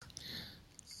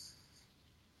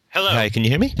Hello. Hi, can you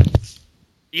hear me?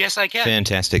 Yes, I can.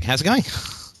 Fantastic. How's it going?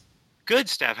 Good,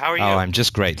 Steph. How are you? Oh, I'm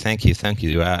just great. Thank you. Thank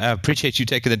you. I appreciate you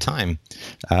taking the time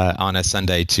on a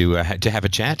Sunday to have a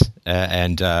chat.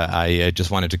 I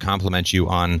just wanted to compliment you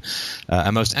on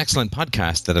a most excellent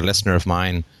podcast that a listener of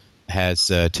mine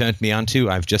has turned me onto.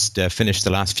 I've just finished the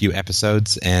last few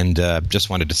episodes and just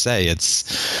wanted to say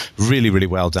it's really, really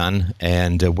well done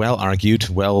and well argued,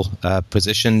 well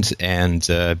positioned, and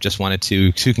just wanted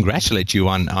to congratulate you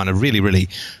on a really, really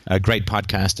great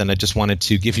podcast. And I just wanted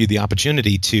to give you the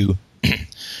opportunity to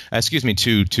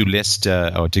to list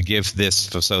or to give this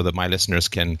so that my listeners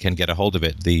can get a hold of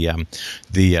it,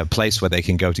 the place where they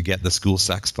can go to get the School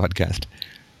Sucks podcast.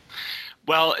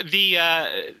 Well,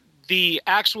 the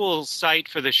actual site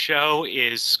for the show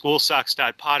is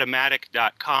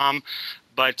schoolsucks.podomatic.com,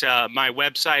 but my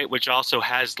website, which also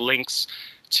has links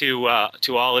to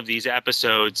all of these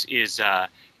episodes, is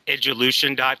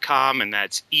edulution.com, and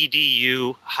that's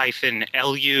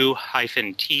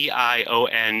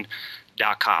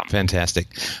edu-lu-tion.com. Fantastic.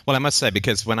 Well, I must say,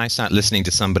 because when I start listening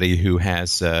to somebody who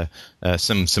has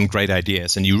some great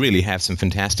ideas, and you really have some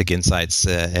fantastic insights,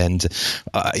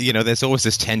 there's always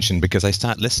this tension because I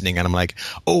start listening and I'm like,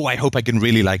 oh, I hope I can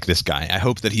really like this guy. I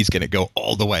hope that he's going to go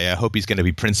all the way. I hope he's going to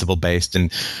be principle based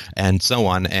and so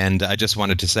on. And I just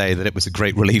wanted to say that it was a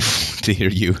great relief to hear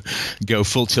you go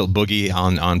full tilt boogie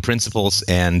on principles,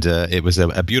 and it was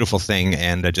a beautiful thing.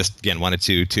 And I just again wanted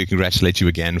to congratulate you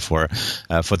again for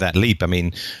that leap. I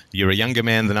mean, you're a younger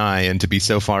man than I, and to be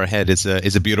so far ahead is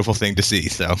a beautiful thing to see.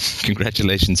 So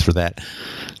congratulations for that.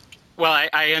 Well,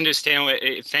 I understand.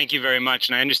 Thank you very much,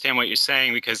 and I understand what you're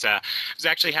saying, because I was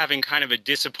actually having kind of a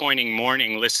disappointing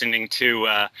morning listening to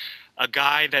a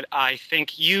guy that I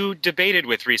think you debated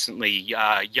with recently,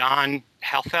 Jan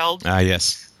Helfeld.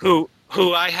 Yes. Who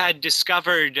I had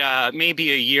discovered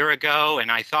maybe a year ago, and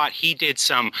I thought he did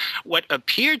what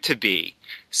appeared to be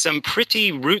some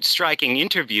pretty root-striking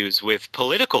interviews with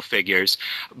political figures.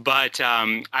 But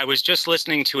I was just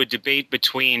listening to a debate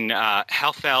between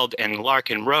Helfeld and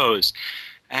Larkin Rose,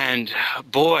 and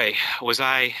boy, was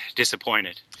I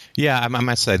disappointed. Yeah, I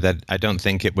must say that I don't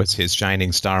think it was his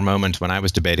shining star moment when I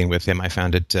was debating with him. I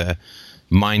found it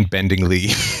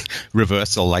mind-bendingly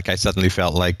reversal. Like I suddenly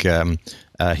felt like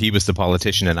he was the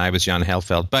politician and I was Jan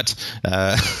Helfeld. But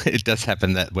it does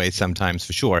happen that way sometimes,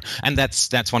 for sure. And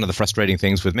that's one of the frustrating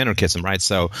things with minarchism, right?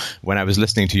 So when I was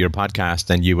listening to your podcast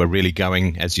and you were really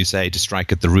going, as you say, to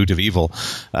strike at the root of evil,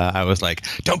 I was like,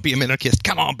 don't be a minarchist.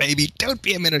 Come on, baby. Don't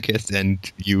be a minarchist. And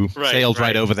you sailed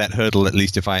right over that hurdle. At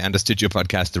least if I understood your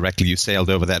podcast directly, you sailed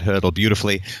over that hurdle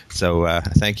beautifully. So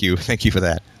thank you. Thank you for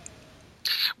that.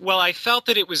 Well, I felt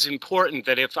that it was important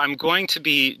that if I'm going to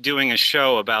be doing a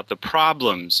show about the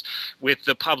problems with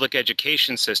the public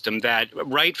education system, that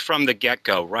right from the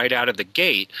get-go, right out of the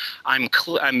gate, I'm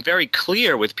very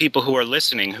clear with people who are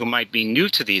listening who might be new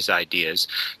to these ideas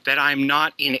that I'm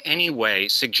not in any way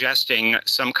suggesting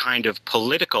some kind of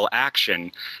political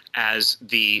action as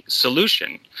the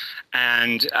solution.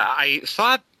 And I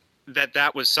thought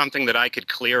that was something that I could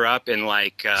clear up in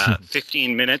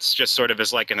 15 minutes, just sort of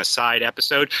as like an aside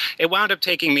episode. It wound up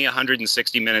taking me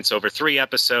 160 minutes over 3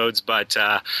 episodes, but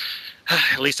at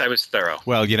least I was thorough.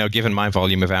 Well, given my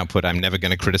volume of output, I'm never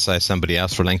going to criticize somebody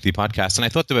else for lengthy podcasts, and I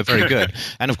thought they were very good.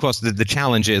 And of course, the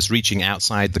challenge is reaching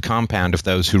outside the compound of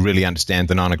those who really understand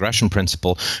the non-aggression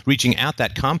principle. Reaching out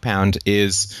that compound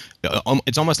is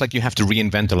it's almost like you have to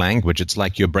reinvent a language. It's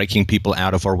like you're breaking people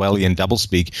out of Orwellian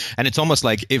doublespeak. And it's almost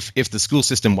like if the school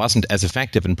system wasn't as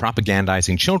effective in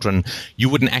propagandizing children, you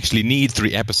wouldn't actually need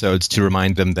 3 episodes to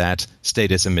remind them that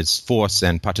statism is force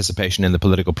and participation in the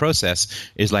political process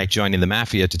is like joining the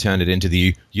mafia to turn it into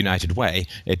the United Way.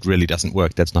 It really doesn't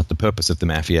work. That's not the purpose of the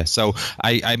mafia. So,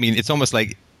 I mean, it's almost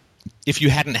like if you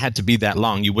hadn't had to be that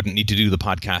long, you wouldn't need to do the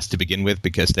podcast to begin with,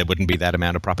 because there wouldn't be that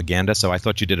amount of propaganda. So I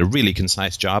thought you did a really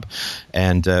concise job.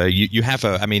 And you have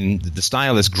the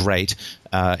style is great.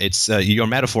 It's your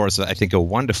metaphors, I think, are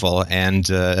wonderful. And,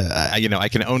 I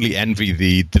can only envy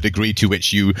the degree to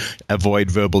which you avoid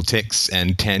verbal tics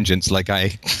and tangents like I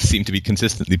seem to be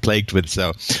consistently plagued with.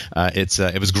 So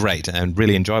it was great and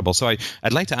really enjoyable. So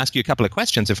I'd like to ask you a couple of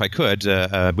questions, if I could.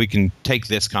 We can take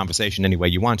this conversation any way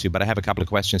you want to, but I have a couple of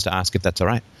questions to ask, if that's all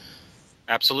right.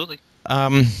 Absolutely.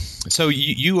 So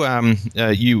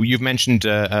you've mentioned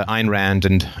Ayn Rand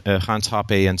and Hans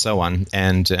Hoppe and so on,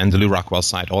 and the Lou Rockwell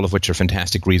site, all of which are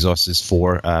fantastic resources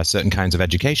for certain kinds of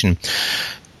education.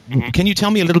 Can you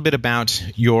tell me a little bit about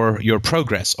your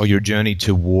progress or your journey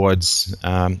towards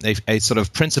a sort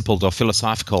of principled or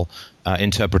philosophical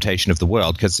interpretation of the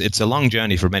world? Because it's a long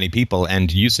journey for many people,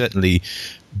 and you certainly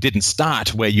didn't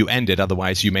start where you ended.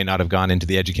 Otherwise, you may not have gone into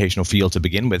the educational field to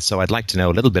begin with. So I'd like to know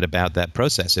a little bit about that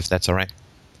process, if that's all right.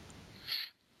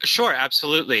 Sure,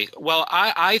 absolutely. Well,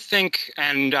 I think,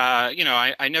 and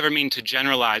I never mean to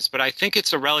generalize, but I think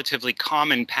it's a relatively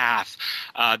common path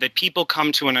that people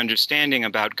come to an understanding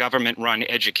about government-run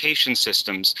education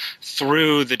systems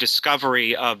through the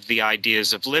discovery of the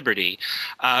ideas of liberty.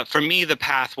 For me, the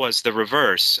path was the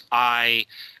reverse. I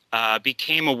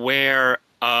became aware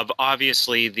of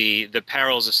obviously the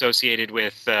perils associated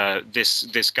with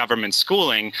this government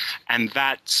schooling, and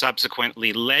that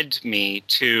subsequently led me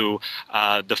to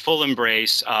the full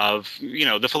embrace of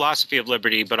the philosophy of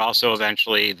liberty, but also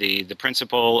eventually the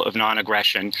principle of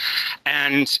non-aggression.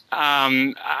 And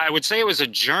I would say it was a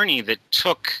journey that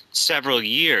took several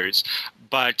years,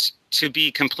 but to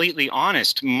be completely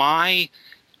honest, my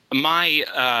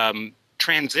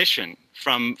transition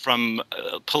from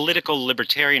political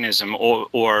libertarianism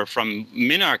or from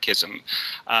minarchism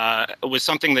was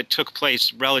something that took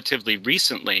place relatively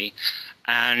recently.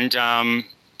 And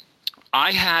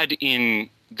I had in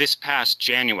this past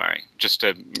January, just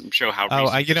to show how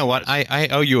recent you know what? I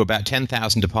owe you about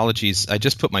 10,000 apologies. I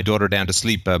just put my daughter down to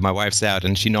sleep. My wife's out,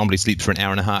 and she normally sleeps for an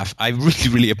hour and a half. I really,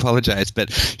 really apologize,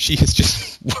 but she has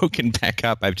just woken back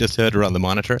up. I've just heard her on the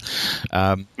monitor.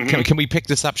 Can we pick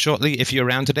this up shortly if you're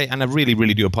around today? And I really,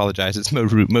 really do apologize. It's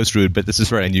most rude, but this is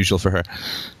very unusual for her.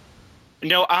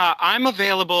 No, I'm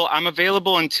available. I'm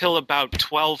available until about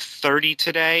 12:30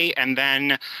 today, and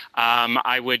then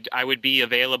I would be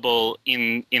available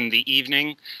in the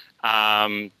evening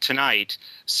tonight.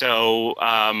 So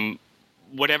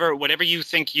whatever you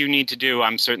think you need to do,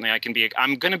 I'm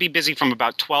going to be busy from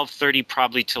about 12:30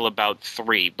 probably till about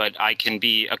 3, but I can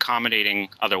be accommodating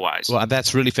otherwise. Well,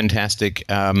 that's really fantastic.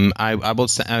 I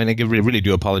really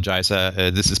do apologize.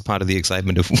 This is part of the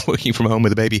excitement of working from home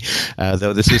with a baby,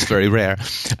 though this is very rare.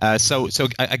 So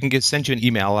I can send you an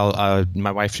email.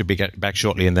 My wife should be back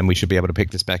shortly, and then we should be able to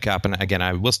pick this back up. And again,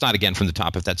 I will start again from the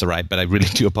top if that's all right, but I really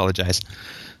do apologize.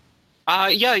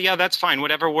 Yeah, that's fine.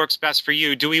 Whatever works best for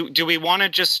you. Do we want to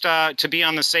just to be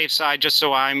on the safe side, just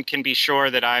so I can be sure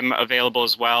that I'm available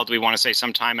as well? Do we want to say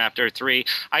sometime after 3?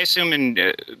 I assume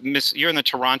you're in the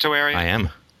Toronto area? I am.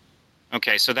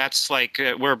 Okay, so that's like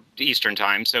we're Eastern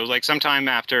time, so like sometime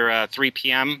after 3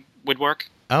 p.m. would work.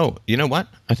 Oh, you know what?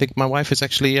 I think my wife is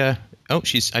actually. I'm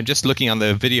just looking on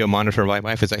the video monitor. My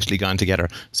wife has actually gone to get her,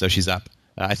 so she's up.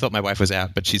 I thought my wife was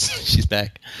out, but she's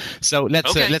back. So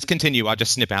let's continue. I'll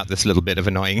just snip out this little bit of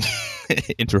annoying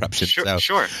interruption.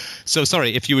 Sure. So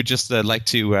sorry, if you would just like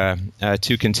to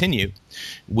continue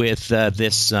with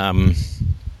this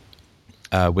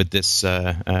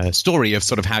story of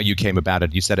sort of how you came about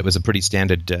it. You said it was a pretty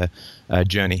standard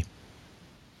journey.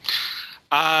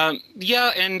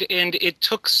 Yeah, and it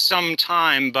took some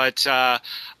time, but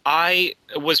I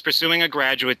was pursuing a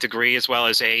graduate degree as well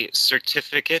as a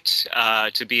certificate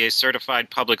to be a certified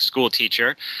public school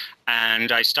teacher,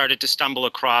 and I started to stumble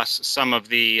across some of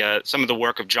the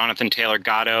work of Jonathan Taylor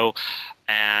Gatto,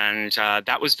 and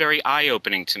that was very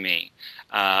eye-opening to me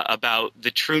about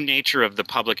the true nature of the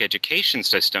public education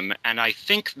system. And I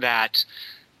think that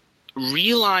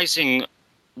realizing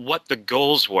what the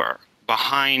goals were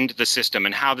behind the system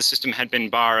and how the system had been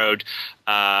borrowed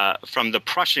from the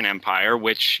Prussian Empire,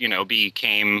 which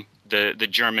became the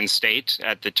German state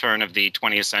at the turn of the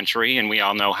 20th century, and we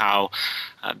all know how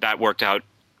that worked out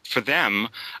for them.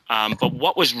 But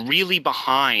what was really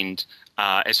behind,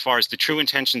 as far as the true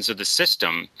intentions of the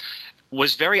system,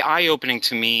 was very eye-opening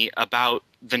to me about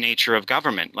the nature of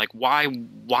government. Like, why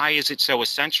is it so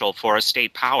essential for a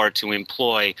state power to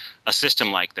employ a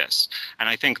system like this? And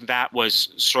I think that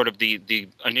was sort of the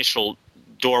initial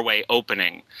doorway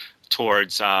opening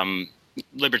towards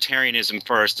libertarianism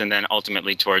first, and then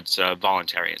ultimately towards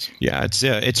voluntarism. Yeah,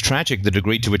 it's tragic the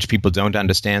degree to which people don't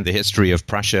understand the history of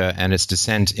Prussia and its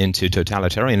descent into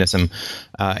totalitarianism.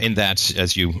 In that,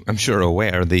 as you, I'm sure, are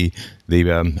aware, the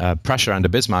Prussia under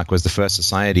Bismarck was the first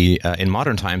society in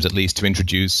modern times, at least, to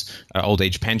introduce old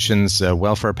age pensions,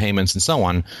 welfare payments, and so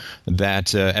on.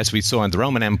 That, as we saw in the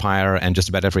Roman Empire and just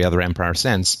about every other empire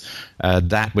since,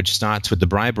 that which starts with the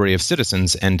bribery of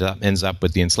citizens ends up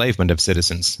with the enslavement of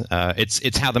citizens.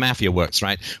 it's how the mafia works,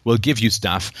 right? We'll give you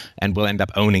stuff and we'll end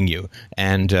up owning you.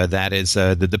 And that is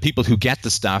the people who get the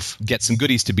stuff get some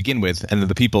goodies to begin with, and then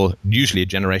the people, usually a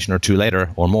generation or two later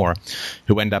or more,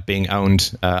 who end up being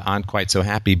owned aren't quite so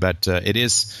happy. But it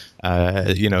is,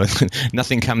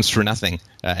 nothing comes for nothing.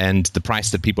 And the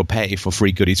price that people pay for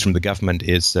free goodies from the government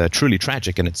is truly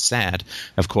tragic. And it's sad,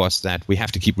 of course, that we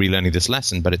have to keep relearning this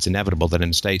lesson, but it's inevitable that in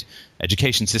a state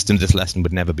education system, this lesson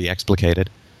would never be explicated.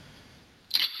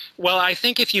 Well, I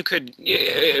think if you could,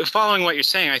 following what you're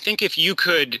saying, I think if you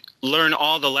could learn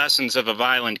all the lessons of a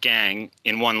violent gang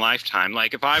in one lifetime,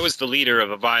 like if I was the leader of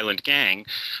a violent gang,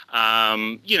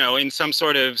 in some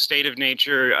sort of state of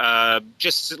nature,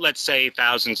 just let's say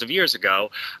thousands of years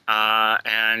ago,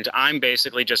 and I'm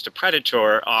basically just a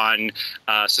predator on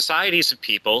societies of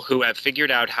people who have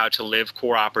figured out how to live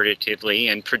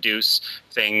cooperatively and produce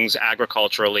things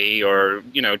agriculturally or,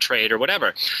 trade or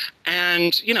whatever.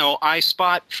 And, I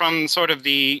spot from sort of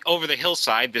the over the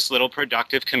hillside this little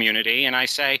productive community, and I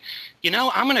say,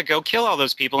 I'm going to go kill all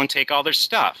those people and take all their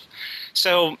stuff.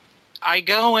 So I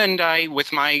go and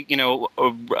with my,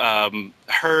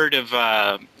 herd of,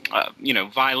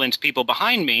 violent people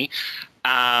behind me,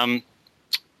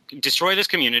 destroy this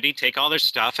community, take all their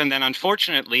stuff, and then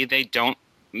unfortunately they don't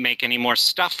make any more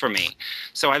stuff for me.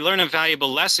 So I learn a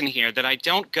valuable lesson here that I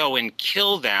don't go and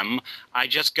kill them. I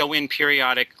just go in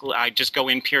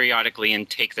periodically and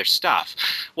take their stuff.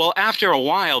 Well, after a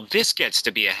while, this gets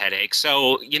to be a headache.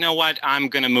 So you know what? I'm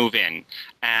going to move in.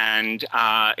 And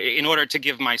in order to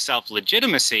give myself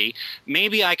legitimacy,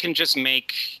 maybe I can just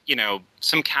make,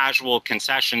 some casual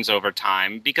concessions over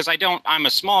time, because I'm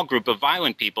a small group of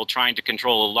violent people trying to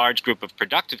control a large group of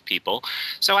productive people.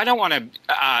 So I don't want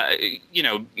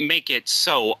to, make it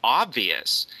so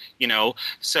obvious,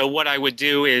 So what I would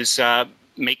do is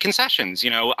make concessions.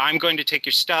 I'm going to take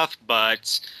your stuff,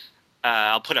 but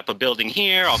I'll put up a building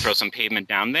here. I'll throw some pavement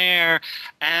down there.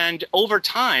 And over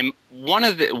time, one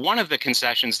of the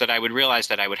concessions that I would realize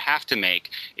that I would have to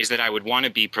make is that I would want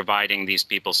to be providing these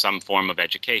people some form of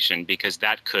education, because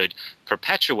that could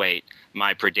perpetuate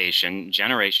my predation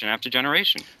generation after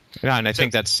generation. Yeah, and I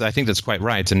think that's quite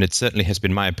right, and it certainly has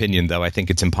been my opinion, though I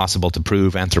think it's impossible to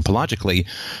prove anthropologically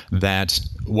that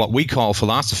what we call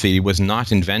philosophy was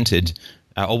not invented,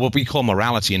 or what we call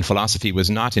morality in philosophy was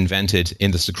not invented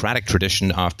in the Socratic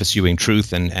tradition of pursuing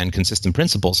truth and consistent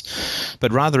principles,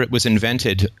 but rather it was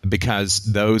invented because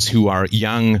those who are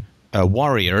young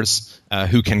warriors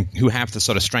who have the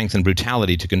sort of strength and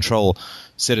brutality to control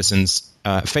citizens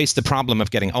face the problem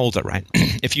of getting older, right?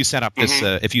 If you set up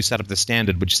this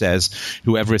standard which says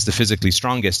whoever is the physically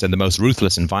strongest and the most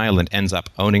ruthless and violent ends up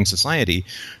owning society,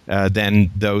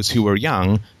 then those who are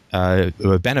young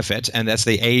benefit, and as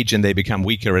they age and they become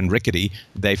weaker and rickety,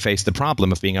 they face the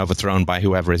problem of being overthrown by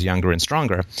whoever is younger and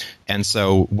stronger. And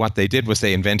so what they did was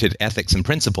they invented ethics and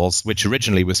principles, which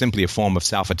originally was simply a form of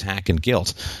self-attack and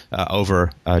guilt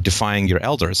over defying your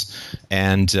elders.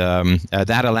 And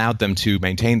that allowed them to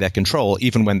maintain their control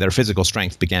even when their physical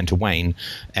strength began to wane.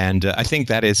 And I think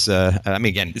that is,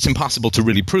 again, it's impossible to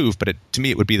really prove, but to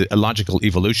me it would be a logical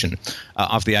evolution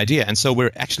of the idea. And so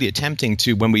we're actually attempting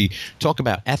to, when we talk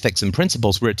about ethics and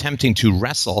principles, we're attempting to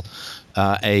wrestle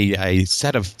a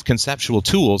set of conceptual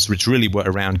tools which really were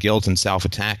around guilt and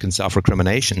self-attack and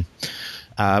self-recrimination.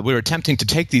 We're attempting to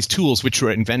take these tools which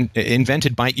were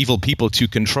invented by evil people to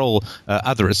control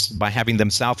others by having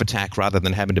them self-attack rather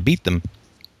than having to beat them.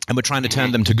 And we're trying to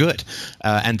turn them to good.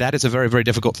 And that is a very, very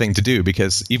difficult thing to do,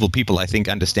 because evil people, I think,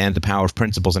 understand the power of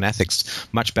principles and ethics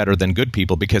much better than good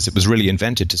people, because it was really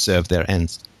invented to serve their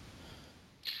ends.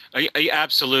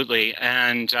 Absolutely,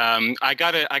 and I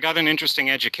got an interesting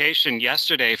education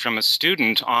yesterday from a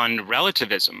student on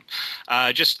relativism.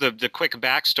 Just the quick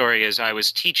backstory is I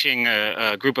was teaching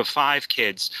a group of 5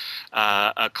 kids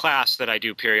a class that I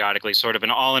do periodically, sort of an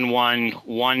all-in-one,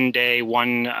 one-day,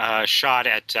 one shot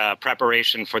at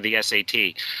preparation for the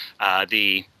SAT,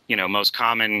 the most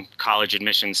common college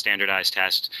admission standardized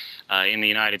test in the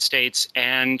United States,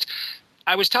 and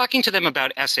I was talking to them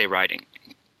about essay writing.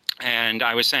 And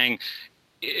I was saying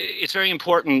it's very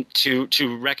important to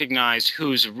recognize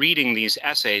who's reading these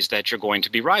essays that you're going to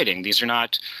be writing. These are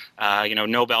not,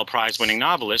 Nobel Prize winning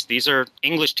novelists. These are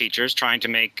English teachers trying to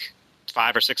make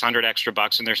 $500 or $600 extra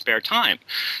bucks in their spare time.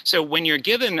 So when you're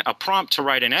given a prompt to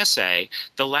write an essay,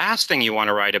 the last thing you want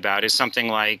to write about is something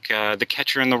like The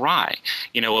Catcher in the Rye,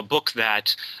 a book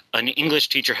that an English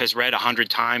teacher has read 100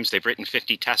 times, they've written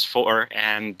 50 tests for,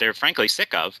 and they're frankly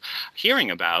sick of hearing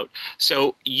about.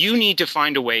 So you need to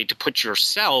find a way to put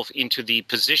yourself into the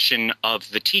position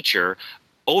of the teacher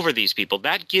over these people,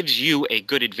 that gives you a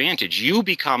good advantage. You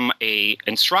become a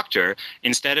instructor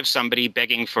instead of somebody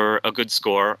begging for a good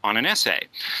score on an essay.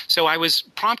 So I was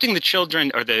prompting the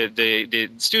children, or the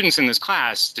students in this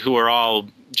class, who are all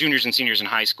juniors and seniors in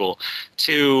high school,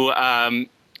 to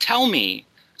tell me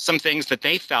some things that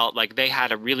they felt like they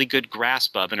had a really good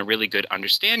grasp of and a really good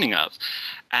understanding of.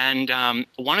 And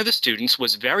one of the students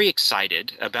was very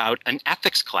excited about an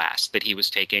ethics class that he was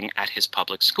taking at his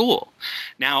public school.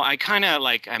 Now, I kind of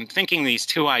I'm thinking these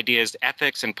two ideas,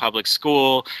 ethics and public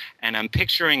school, and I'm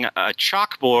picturing a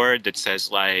chalkboard that says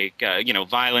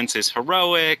violence is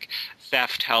heroic,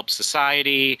 theft helps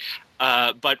society.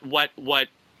 But what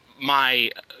my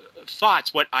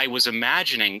thoughts, what I was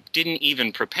imagining, didn't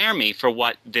even prepare me for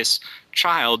what this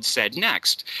child said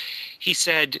next. He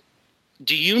said,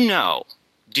 do you know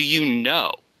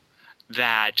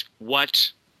that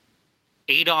what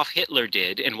Adolf Hitler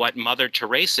did and what Mother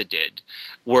Teresa did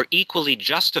were equally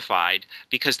justified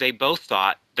because they both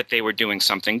thought that they were doing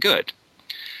something good?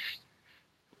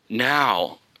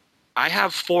 Now, I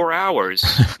have 4 hours,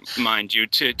 mind you,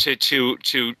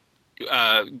 to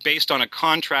based on a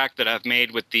contract that I've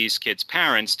made with these kids'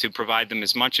 parents to provide them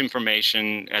as much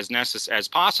information as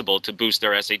possible to boost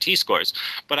their SAT scores.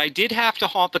 But I did have to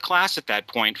halt the class at that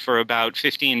point for about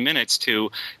 15 minutes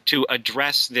to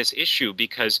address this issue,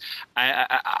 because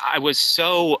I was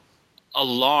so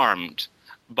alarmed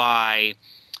by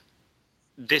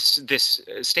this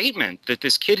statement that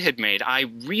this kid had made. I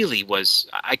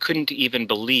couldn't even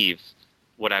believe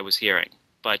what I was hearing.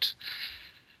 But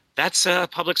that's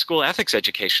public school ethics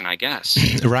education, I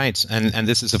guess. Right. And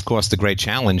this is, of course, the great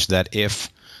challenge, that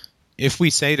if we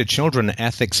say to children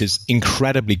ethics is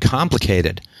incredibly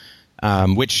complicated,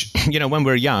 which, when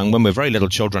we're young, when we're very little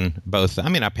children, both,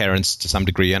 our parents to some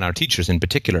degree and our teachers in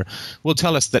particular, will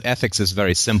tell us that ethics is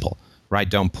very simple. Right?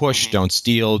 Don't push, don't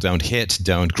steal, don't hit,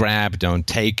 don't grab, don't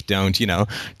take, don't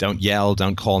yell,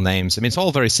 don't call names. It's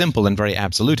all very simple and very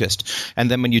absolutist. And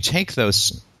then when you take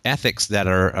those ethics that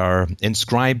are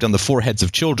inscribed on the foreheads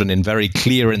of children in very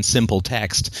clear and simple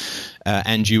text,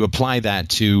 and you apply that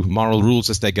to moral rules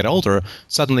as they get older,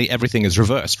 suddenly everything is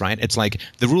reversed, right? It's like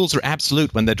the rules are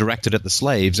absolute when they're directed at the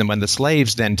slaves, and when the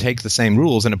slaves then take the same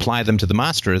rules and apply them to the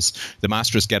masters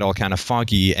get all kind of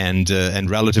foggy and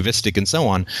relativistic and so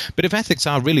on. But if ethics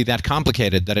are really that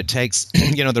complicated that it takes,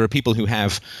 there are people who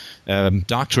have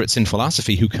doctorates in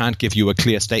philosophy who can't give you a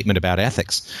clear statement about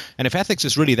ethics. And if ethics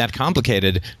is really that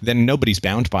complicated, then nobody's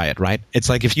bound by it, right? It's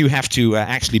like if you have to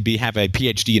actually have a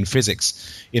PhD in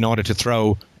physics in order to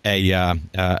throw a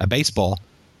baseball,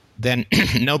 then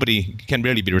nobody can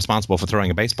really be responsible for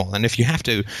throwing a baseball. And if you have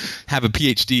to have a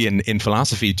PhD in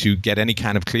philosophy to get any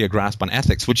kind of clear grasp on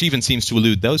ethics, which even seems to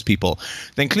elude those people,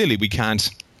 then clearly we can't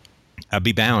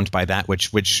be bound by that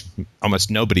which almost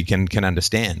nobody can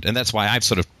understand. And that's why I've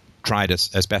sort of tried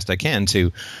as best I can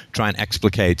to try and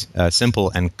explicate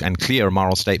simple and clear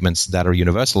moral statements that are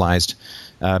universalized,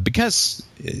 because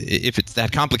if it's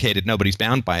that complicated, nobody's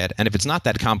bound by it. And if it's not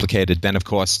that complicated, then, of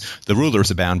course, the rulers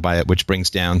are bound by it, which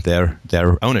brings down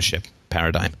their ownership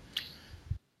paradigm.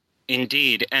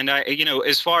 Indeed. And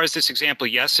as far as this example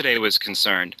yesterday was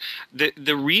concerned,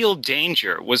 the real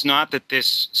danger was not that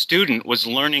this student was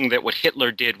learning that what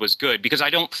Hitler did was good, because I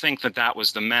don't think that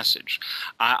was the message.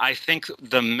 I think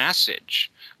the message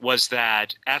was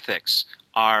that ethics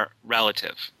are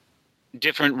relative.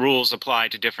 Different rules apply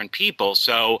to different people.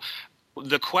 So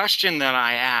the question that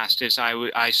I asked is,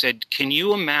 I said, can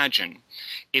you imagine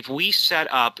if we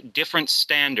set up different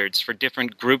standards for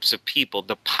different groups of people,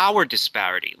 the power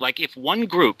disparity? Like if one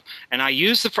group, and I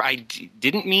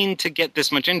didn't mean to get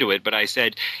this much into it, but I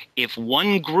said, if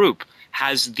one group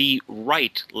has the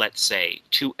right, let's say,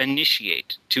 to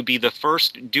initiate, to be the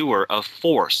first doer of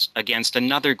force against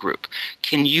another group,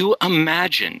 can you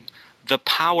imagine the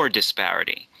power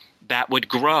disparity that would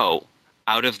grow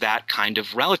out of that kind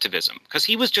of relativism? Because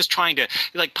he was just trying to,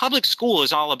 public school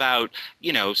is all about,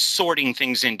 sorting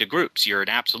things into groups. You're an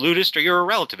absolutist or you're a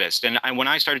relativist. And when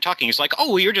I started talking, he's like,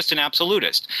 oh, you're just an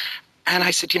absolutist. And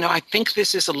I said, I think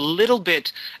this is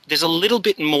there's a little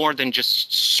bit more than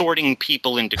just sorting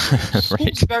people into groups.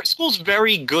 Right. School's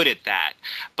very good at that.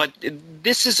 But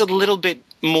this is a little bit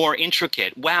more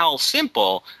intricate. While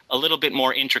simple, a little bit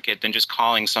more intricate than just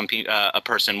calling a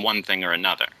person one thing or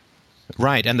another.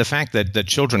 Right, and the fact that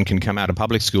children can come out of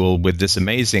public school with this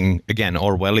amazing, again,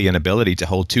 Orwellian ability to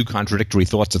hold two contradictory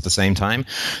thoughts at the same time.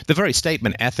 The very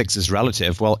statement, ethics is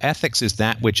relative, well, ethics is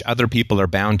that which other people are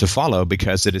bound to follow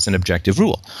because it is an objective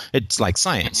rule. It's like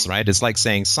science, right? It's like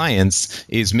saying science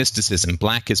is mysticism,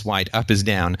 black is white, up is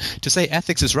down. To say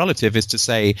ethics is relative is to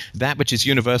say that which is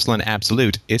universal and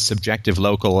absolute is subjective,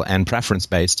 local, and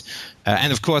preference-based.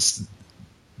 And of course,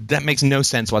 that makes no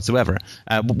sense whatsoever.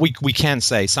 We can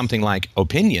say something like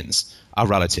opinions are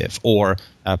relative or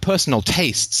personal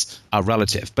tastes are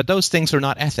relative, but those things are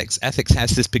not ethics. Ethics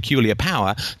has this peculiar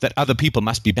power that other people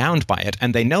must be bound by it,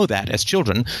 and they know that as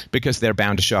children because they're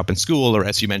bound to show up in school, or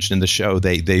as you mentioned in the show,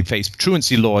 they face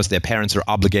truancy laws. Their parents are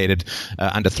obligated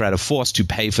under threat of force to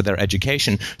pay for their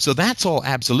education. So that's all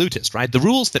absolutist, right? The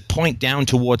rules that point down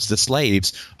towards the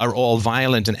slaves are all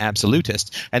violent and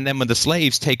absolutist, and then when the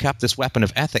slaves take up this weapon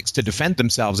of ethics to defend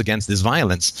themselves against this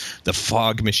violence, the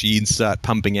fog machines start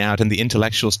pumping out and the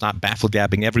intellectuals start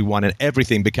baffle-gabbing everyone, and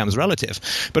everything becomes relative.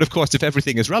 But of course, if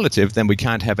everything is relative, then we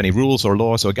can't have any rules or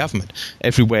laws or government.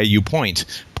 Everywhere you points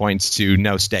to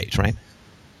no state, right?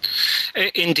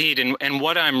 Indeed, and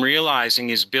what I'm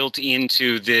realizing is built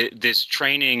into this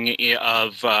training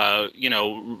of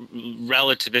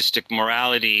relativistic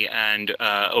morality and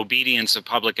obedience of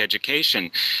public education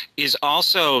is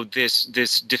also this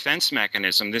defense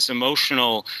mechanism, this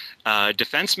emotional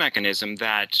defense mechanism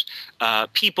that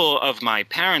people of my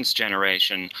parents'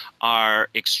 generation are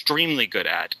extremely good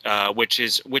at, which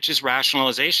is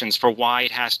rationalizations for why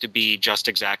it has to be just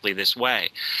exactly this way.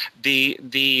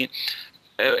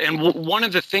 One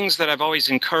of the things that I've always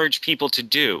encouraged people to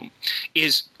do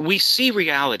is we see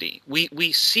reality.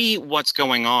 We see what's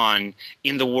going on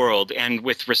in the world and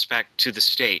with respect to the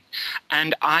state.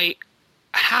 And I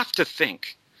have to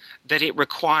think that it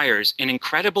requires an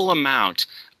incredible amount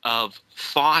of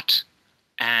thought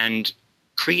and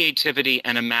creativity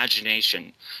and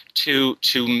imagination to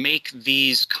make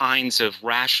these kinds of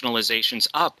rationalizations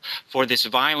up for this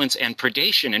violence and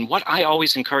predation. And what I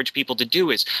always encourage people to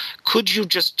do is, could you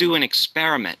just do an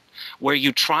experiment where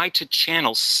you try to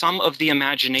channel some of the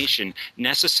imagination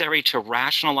necessary to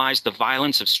rationalize the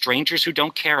violence of strangers who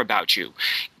don't care about you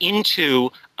into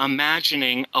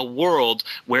imagining a world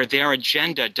where their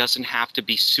agenda doesn't have to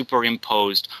be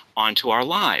superimposed onto our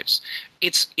lives?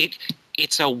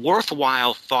 It's a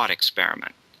worthwhile thought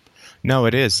experiment. No,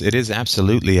 it is. It is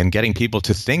absolutely. And getting people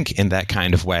to think in that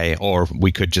kind of way, or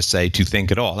we could just say to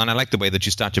think at all. And I like the way that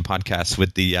you start your podcast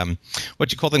with the, what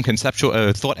do you call them,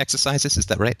 conceptual thought exercises. Is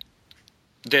that right?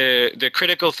 The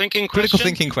critical thinking question? Critical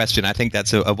thinking question. I think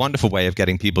that's a wonderful way of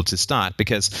getting people to start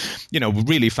because,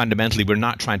 really fundamentally, we're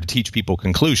not trying to teach people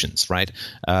conclusions, right?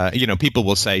 People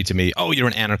will say to me, oh, you're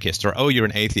an anarchist or oh, you're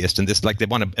an atheist. And this, like they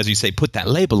want to, as you say, put that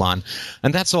label on.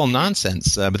 And that's all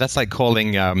nonsense. But that's like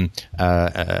calling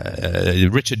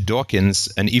Richard Dawkins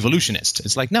an evolutionist.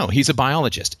 It's like, no, he's a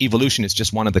biologist. Evolution is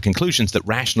just one of the conclusions that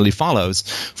rationally follows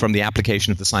from the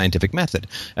application of the scientific method.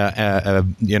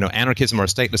 Anarchism or a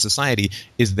stateless society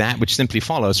is that which simply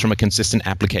follows from a consistent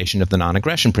application of the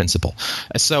non-aggression principle.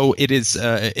 So it is,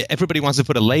 everybody wants to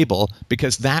put a label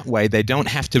because that way they don't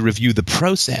have to review the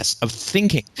process of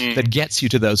thinking that gets you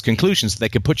to those conclusions. They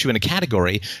could put you in a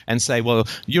category and say, well,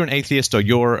 you're an atheist or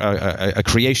you're a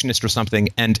creationist or something,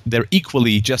 and they're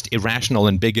equally just irrational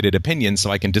and bigoted opinions,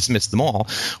 so I can dismiss them all.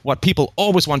 What people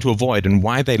always want to avoid and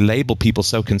why they label people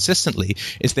so consistently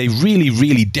is they really,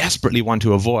 really desperately want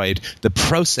to avoid the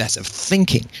process of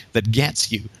thinking that gets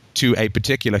you to a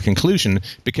particular conclusion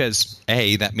because,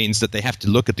 A, that means that they have to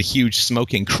look at the huge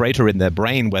smoking crater in their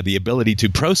brain where the ability to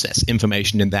process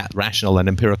information in that rational and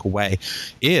empirical way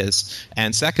is,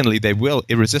 and secondly, they will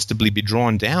irresistibly be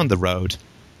drawn down the road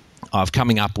of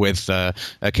coming up with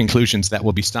conclusions that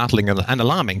will be startling and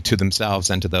alarming to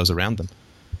themselves and to those around them.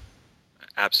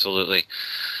 Absolutely.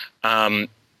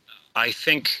 I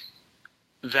think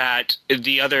that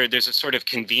there's a sort of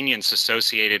convenience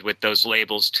associated with those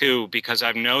labels too, because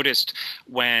I've noticed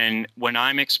when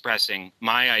I'm expressing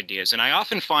my ideas, and I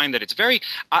often find that it's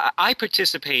I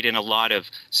participate in a lot of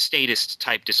statist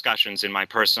type discussions in my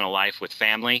personal life with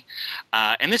family,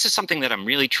 and this is something that I'm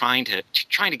really trying to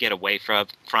get away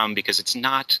from because it's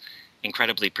not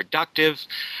incredibly productive,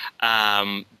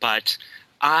 but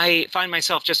I find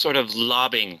myself just sort of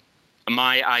lobbing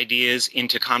my ideas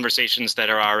into conversations that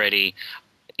are already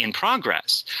in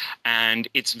progress, and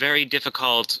it's very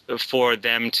difficult for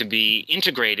them to be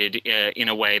integrated in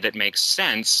a way that makes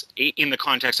sense in the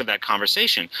context of that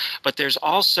conversation. But there's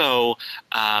also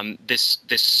this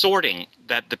sorting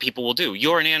that the people will do.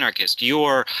 You're an anarchist.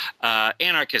 Your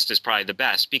anarchist is probably the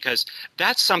best, because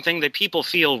that's something that people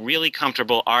feel really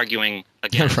comfortable arguing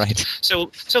against. Right. So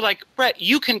like, Brett,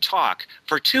 you can talk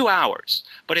for 2 hours,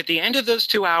 but at the end of those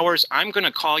 2 hours, I'm going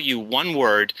to call you one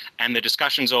word and the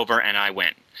discussion's over and I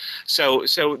win. So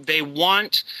they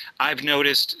want, I've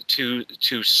noticed,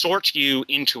 to sort you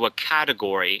into a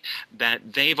category that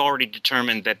they've already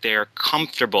determined that they're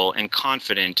comfortable and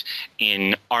confident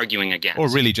in arguing against. Or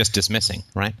really just dismissing,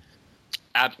 right?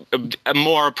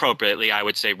 More appropriately, I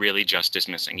would say really just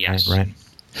dismissing, yes. Right.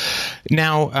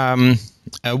 Now,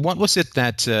 what was it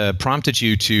that prompted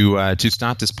you to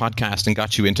start this podcast and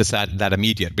got you into that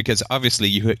immediate? Because obviously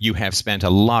you have spent a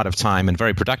lot of time and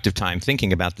very productive time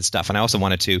thinking about this stuff. And I also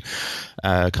wanted to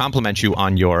compliment you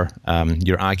on your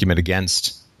argument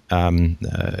against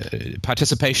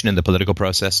participation in the political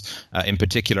process, in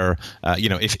particular.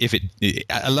 If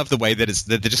I love the way that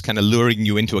they're just kind of luring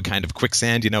you into a kind of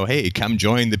quicksand. Hey, come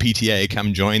join the PTA,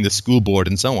 come join the school board,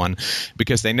 and so on,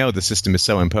 because they know the system is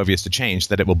so impervious to change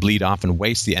that it will bleed off and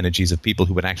waste the energies of people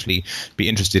who would actually be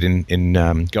interested in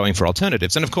going for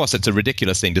alternatives. And of course, it's a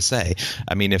ridiculous thing to say.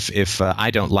 I mean, if I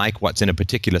don't like what's in a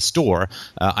particular store,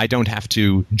 I don't have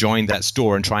to join that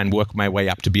store and try and work my way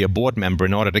up to be a board member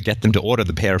in order to get them to order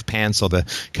the pair of pants or the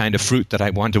kind of fruit that I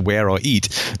want to wear or eat.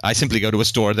 I simply go to a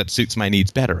store that suits my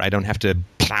needs better. I don't have to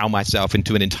plow myself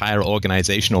into an entire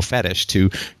organizational fetish to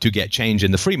get change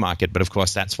in the free market. But of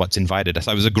course, that's what's invited.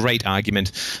 So it was a great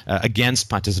argument against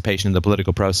participation in the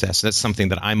political process. That's something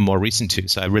that I'm more recent to,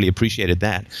 so I really appreciated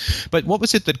that. But what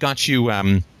was it that got you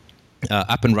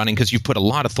up and running? Because you've put a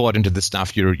lot of thought into this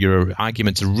stuff. Your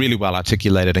arguments are really well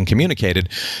articulated and communicated.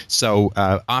 So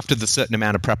after the certain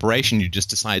amount of preparation, you just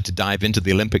decided to dive into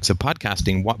the Olympics of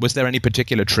podcasting. Was there any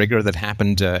particular trigger that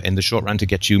happened in the short run to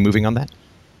get you moving on that?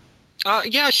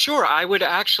 Yeah, sure. I would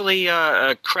actually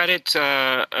credit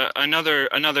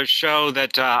another show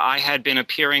that I had been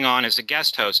appearing on as a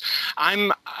guest host.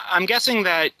 I'm guessing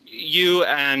that you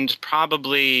and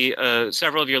probably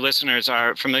several of your listeners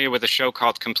are familiar with a show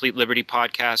called Complete Liberty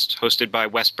Podcast, hosted by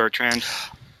Wes Bertrand.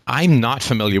 I'm not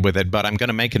familiar with it, but I'm going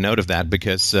to make a note of that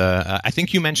because I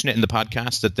think you mentioned it in the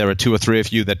podcast that there are 2 or 3 of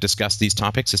you that discuss these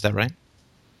topics. Is that right?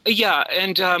 Yeah,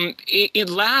 and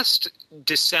in last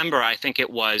December, I think it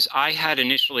was, I had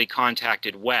initially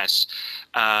contacted Wes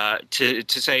to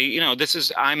say,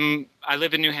 I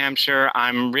live in New Hampshire.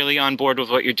 I'm really on board with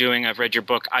what you're doing. I've read your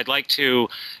book. I'd like to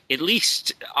at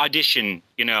least audition,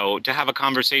 to have a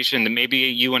conversation that maybe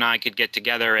you and I could get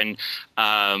together and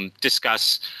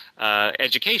discuss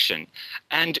education.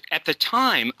 And at the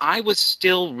time, I was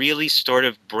still really sort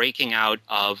of breaking out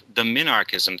of the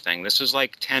minarchism thing. This was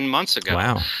like 10 months ago.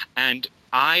 Wow. And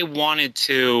I wanted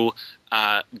to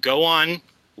go on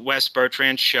Wes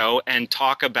Bertrand's show and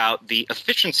talk about the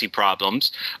efficiency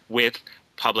problems with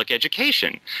public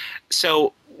education.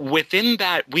 So within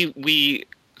that, we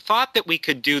thought that we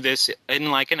could do this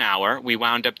in like an hour. We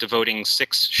wound up devoting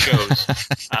 6 shows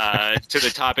to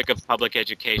the topic of public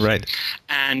education. Right.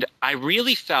 And I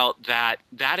really felt that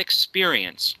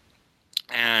experience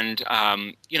and,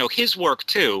 his work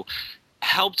too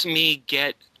helped me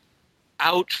get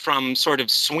out from sort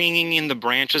of swinging in the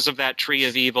branches of that tree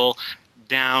of evil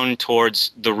down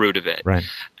towards the root of it. Right.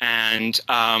 And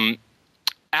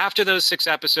after those 6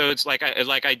 episodes, like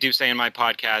I do say in my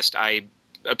podcast, I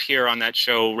appear on that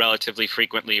show relatively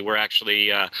frequently. We're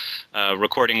actually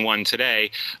recording one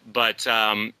today, but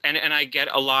and I get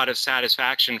a lot of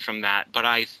satisfaction from that. But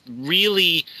I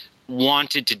really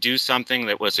wanted to do something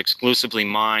that was exclusively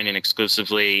mine and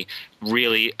exclusively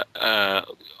really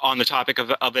on the topic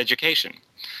of education.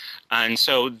 And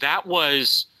so that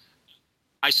was,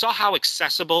 I saw how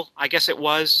accessible, I guess it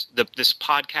was, this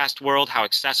podcast world, how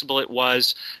accessible it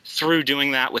was through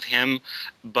doing that with him.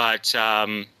 But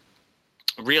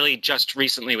really just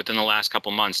recently, within the last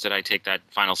couple months, did I take that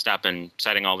final step in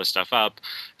setting all this stuff up,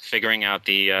 figuring out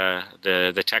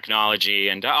the technology.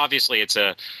 And obviously it's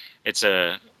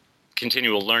a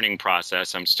continual learning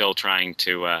process. I'm still trying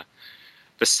to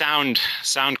the sound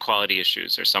quality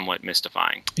issues are somewhat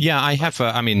mystifying. Yeah, I have.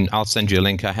 I'll send you a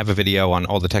link. I have a video on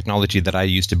all the technology that I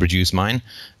use to produce mine,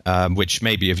 which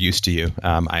may be of use to you.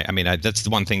 That's the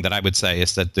one thing that I would say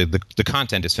is that the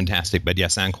content is fantastic, but yeah,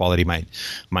 sound quality might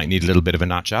need a little bit of a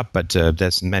notch up. But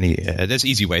there's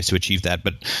easy ways to achieve that.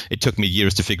 But it took me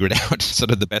years to figure it out, sort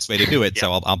of the best way to do it. Yeah.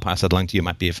 So I'll pass that along to you. It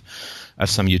might be of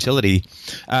some utility.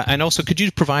 And also, could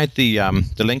you provide the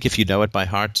link, if you know it by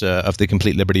heart, of the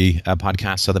Complete Liberty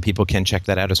podcast, so that people can check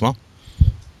that out as well?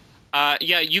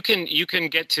 Yeah, you can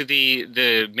get to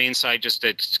the main site just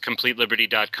at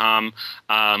completeliberty.com.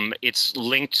 It's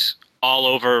linked all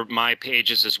over my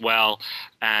pages as well.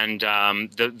 And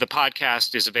the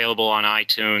podcast is available on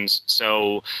iTunes.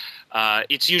 So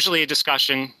it's usually a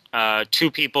discussion,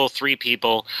 2 people, 3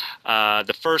 people.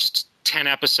 The first 10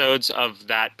 episodes of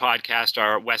that podcast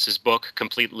are Wes's book,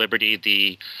 Complete Liberty,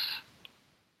 The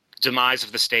Demise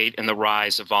of the State and the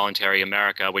Rise of Voluntary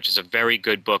America, which is a very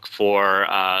good book for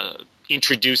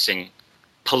introducing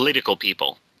political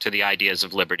people to the ideas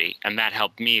of liberty. And that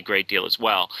helped me a great deal as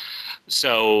well.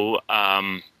 So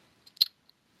I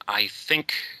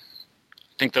think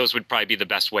those would probably be the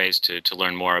best ways to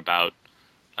learn more about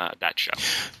that show.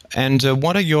 And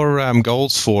what are your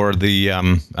goals for the,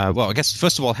 well, I guess,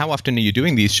 first of all, how often are you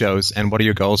doing these shows, and what are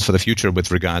your goals for the future with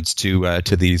regards to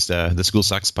these, the School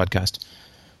Sucks podcast?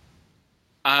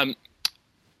 I'm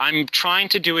trying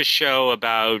to do a show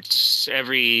about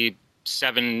every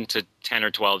 7 to 10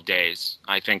 or 12 days,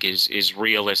 I think is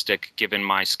realistic given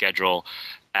my schedule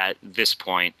at this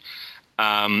point.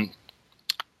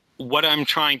 What I'm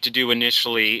trying to do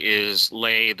initially is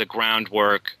lay the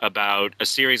groundwork about a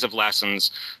series of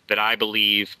lessons that I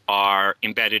believe are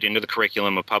embedded into the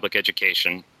curriculum of public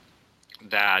education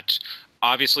that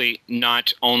obviously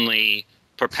not only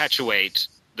perpetuate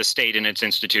the state and its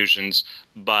institutions,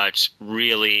 but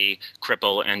really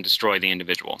cripple and destroy the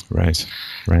individual. Right.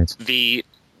 The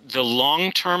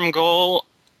long-term goal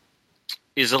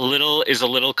is a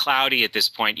little cloudy at this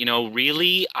point.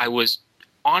 Really, I was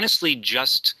honestly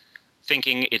just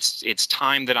thinking it's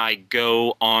time that I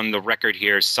go on the record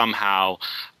here somehow.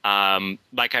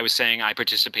 Like I was saying, I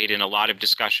participate in a lot of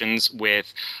discussions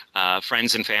with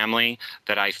friends and family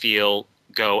that I feel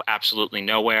go absolutely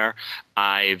nowhere.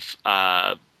 I've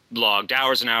logged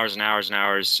hours and hours and hours and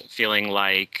hours feeling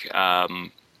like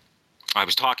I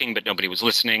was talking but nobody was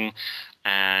listening,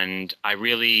 and I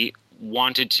really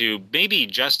wanted to, maybe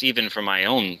just even for my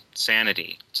own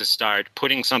sanity, to start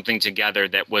putting something together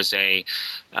that was a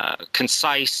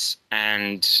concise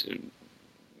and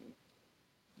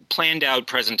planned out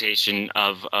presentation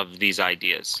of these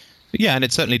ideas. Yeah, and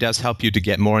it certainly does help you to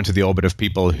get more into the orbit of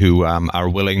people who are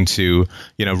willing to,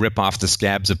 rip off the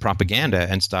scabs of propaganda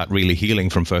and start really healing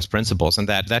from first principles, and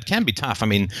that can be tough. I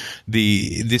mean,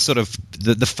 the sort of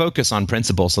the focus on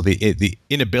principles, or the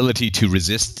inability to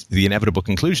resist the inevitable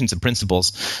conclusions of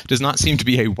principles, does not seem to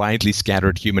be a widely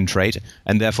scattered human trait,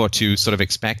 and therefore to sort of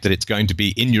expect that it's going to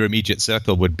be in your immediate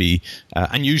circle would be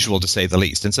unusual, to say the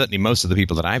least. And certainly most of the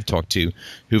people that I've talked to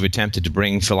who've attempted to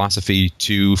bring philosophy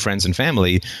to friends and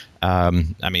family,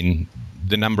 I mean,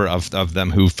 the number of them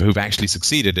who've actually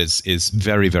succeeded is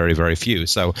very, very, very few.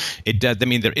 So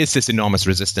there is this enormous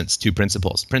resistance to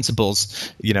principles.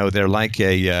 Principles, they're like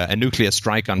a nuclear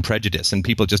strike on prejudice, and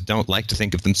people just don't like to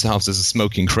think of themselves as a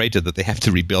smoking crater that they have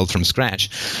to rebuild from scratch.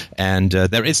 And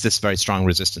there is this very strong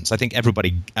resistance. I think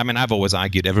I've always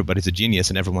argued everybody's a genius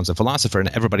and everyone's a philosopher, and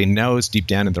everybody knows deep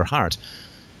down in their heart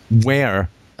where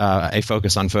a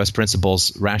focus on first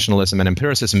principles, rationalism, and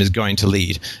empiricism is going to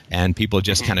lead. And people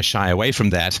just kind of shy away from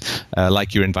that,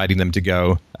 like you're inviting them to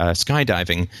go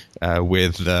skydiving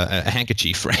with a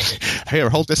handkerchief, right? Here,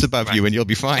 hold this above you and you'll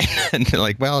be fine. And they're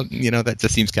like, well, that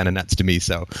just seems kind of nuts to me.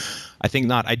 So I think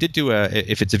not. I did do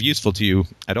if it's of useful to you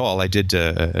at all, I did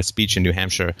a speech in New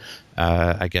Hampshire,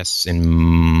 I guess in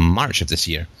March of this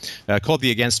year, called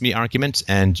the Against Me Argument,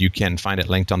 and you can find it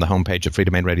linked on the homepage at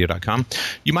freedomainradio.com.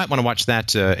 You might want to watch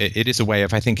that. It is a way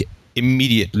of, I think,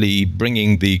 immediately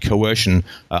bringing the coercion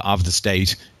of the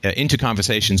state into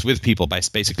conversations with people by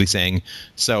basically saying,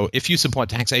 so if you support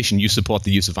taxation, you support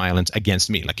the use of violence against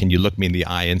me. Like, can you look me in the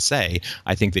eye and say,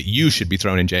 I think that you should be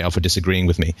thrown in jail for disagreeing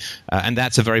with me? And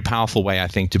that's a very powerful way, I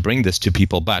think, to bring this to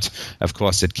people. But, of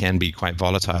course, it can be quite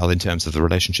volatile in terms of the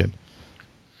relationship.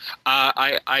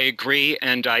 I agree,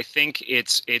 and I think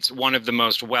it's one of the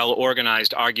most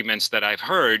well-organized arguments that I've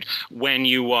heard when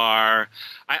you are.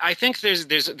 I think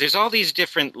there's all these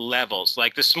different levels.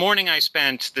 Like this morning, I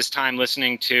spent this time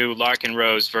listening to Larkin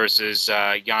Rose versus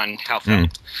Jan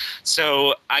Helfeld.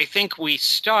 So I think we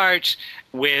start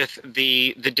with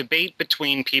the debate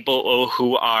between people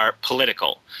who are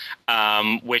political,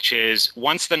 which is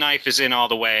once the knife is in all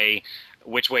the way,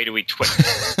 which way do we twist?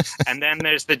 And then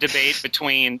there's the debate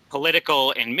between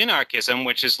political and minarchism,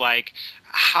 which is like,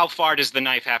 how far does the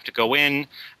knife have to go in?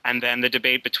 And then the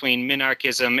debate between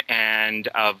minarchism and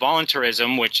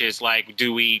voluntarism, which is like,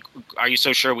 are you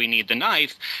so sure we need the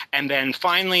knife? And then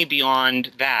finally,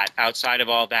 beyond that, outside of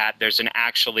all that, there's an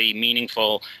actually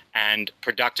meaningful and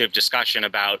productive discussion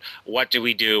about what do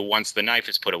we do once the knife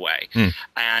is put away.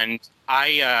 And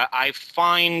I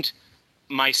find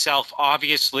myself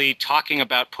obviously talking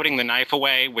about putting the knife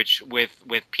away, which with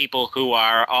people who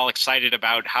are all excited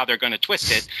about how they're going to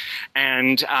twist it,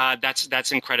 and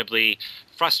that's incredibly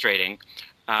frustrating.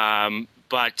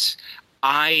 But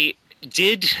I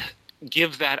did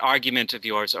give that argument of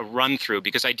yours a run through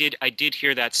because I did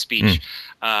hear that speech.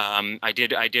 I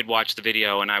did watch the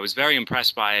video, and I was very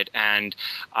impressed by it, and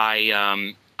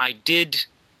I did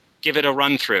give it a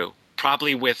run through,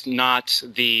 probably with not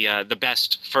the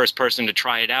best first person to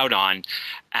try it out on,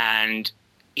 and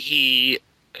he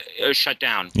shut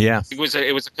down. Yeah, it was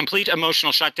a complete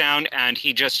emotional shutdown, and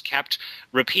he just kept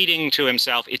repeating to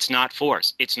himself, "It's not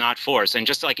force. It's not force." And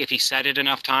just like if he said it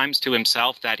enough times to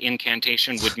himself, that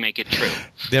incantation would make it true.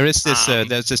 There is this.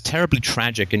 There's this terribly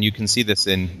tragic, and you can see this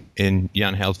in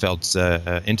Jan Helfeldt's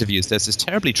interviews. There's this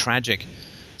terribly tragic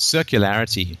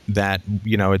circularity that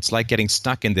it's like getting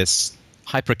stuck in this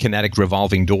hyperkinetic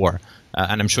revolving door.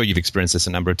 And I'm sure you've experienced this a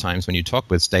number of times when you talk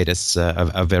with statists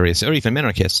of various, or even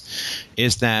minarchists,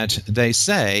 is that they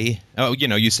say,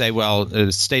 you say, well,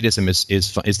 statism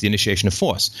is the initiation of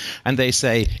force. And they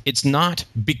say it's not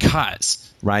because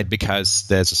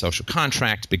there's a social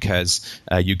contract, because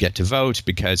you get to vote,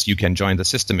 because you can join the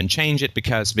system and change it,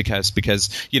 because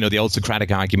the old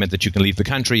Socratic argument that you can leave the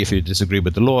country if you disagree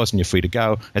with the laws and you're free to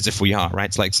go, as if we are, right?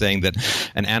 It's like saying that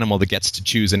an animal that gets to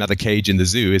choose another cage in the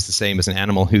zoo is the same as an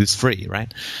animal who's free,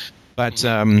 right? But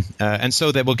and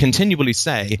so they will continually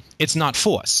say it's not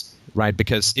force. Right,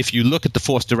 because if you look at the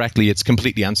force directly, it's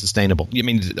completely unsustainable. I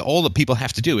mean, all that people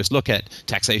have to do is look at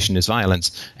taxation is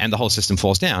violence, and the whole system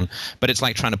falls down. But it's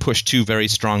like trying to push two very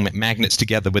strong magnets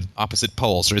together with opposite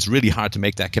poles, so it's really hard to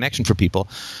make that connection for people.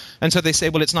 And so they say,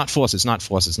 well, it's not force, it's not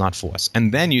force, it's not force.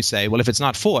 And then you say, well, if it's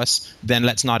not force, then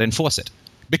let's not enforce it.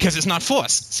 Because it's not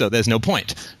force, so there's no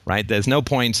point, right? There's no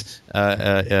point.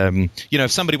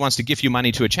 If somebody wants to give you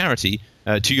money to a charity,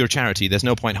 to your charity, there's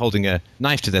no point holding a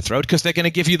knife to their throat because they're going to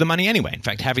give you the money anyway. In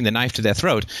fact, having the knife to their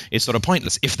throat is sort of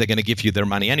pointless if they're going to give you their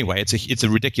money anyway. It's a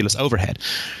ridiculous overhead.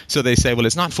 So they say, well,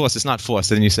 it's not force, it's not force.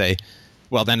 And then you say,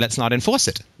 well, then let's not enforce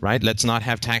it, right? Let's not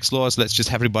have tax laws. Let's just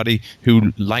have everybody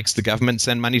who likes the government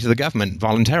send money to the government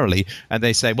voluntarily. And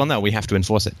they say, well, no, we have to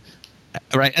enforce it.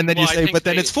 Right, and then you say, but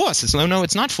then it's force. It's, no,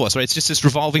 it's not force. Right, it's just this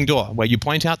revolving door where you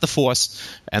point out the force,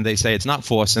 and they say it's not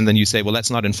force, and then you say, well,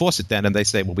 let's not enforce it then, and they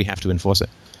say, well, we have to enforce it.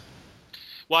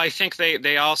 Well, I think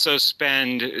they also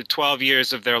spend 12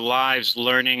 years of their lives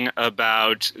learning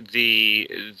about the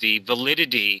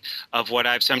validity of what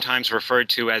I've sometimes referred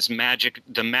to as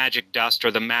the magic dust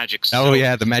or the magic soap. Oh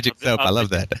yeah, the magic soap. I love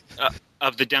that.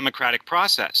 Of the democratic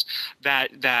process,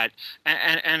 and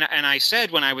I said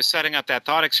when I was setting up that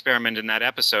thought experiment in that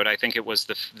episode, I think it was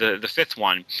the fifth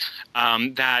one,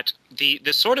 that the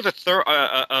sort of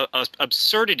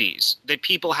absurdities that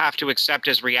people have to accept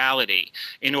as reality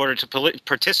in order to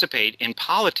participate in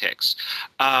politics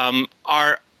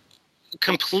are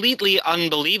completely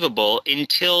unbelievable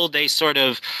until they sort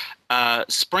of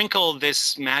sprinkle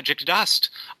this magic dust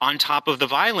on top of the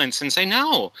violence and say,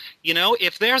 no,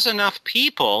 if there's enough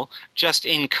people just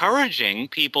encouraging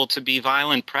people to be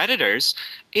violent predators,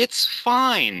 it's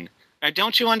fine.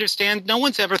 Don't you understand? No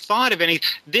one's ever thought of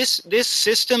this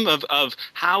system of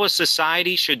how a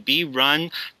society should be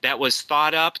run that was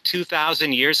thought up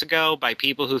 2,000 years ago by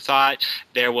people who thought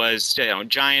there was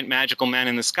giant magical men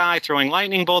in the sky throwing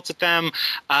lightning bolts at them.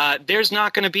 There's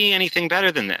not going to be anything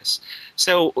better than this.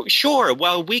 So sure,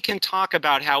 well, we can talk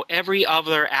about how every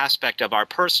other aspect of our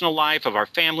personal life, of our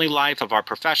family life, of our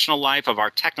professional life, of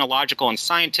our technological and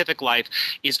scientific life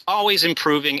is always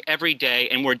improving every day,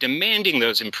 and we're demanding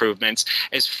those improvements.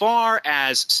 As far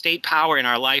as state power in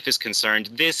our life is concerned,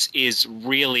 this is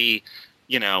really,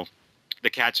 the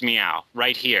cat's meow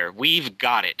right here. We've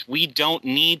got it. We don't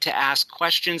need to ask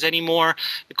questions anymore.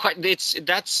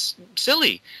 That's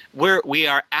silly. We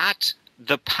are at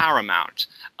the paramount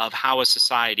of how a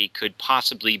society could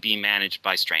possibly be managed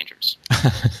by strangers.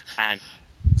 And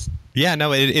yeah,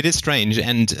 no, it is strange,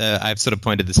 and I've sort of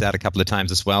pointed this out a couple of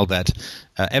times as well, that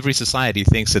every society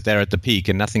thinks that they're at the peak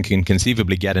and nothing can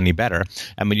conceivably get any better.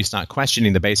 And when you start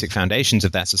questioning the basic foundations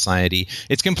of that society,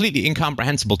 it's completely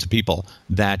incomprehensible to people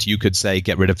that you could say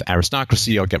get rid of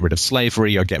aristocracy or get rid of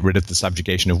slavery or get rid of the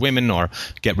subjugation of women or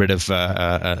get rid of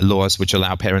laws which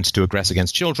allow parents to aggress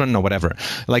against children or whatever.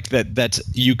 Like that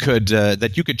you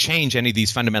could change any of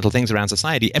these fundamental things around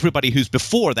society. Everybody who's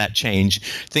before that change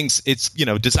thinks it's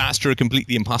disaster,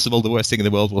 completely impossible, the worst thing in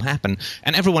the world will happen.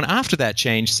 And everyone after that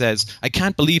change says, I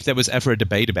can't believe there was ever a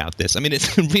debate about this. I mean,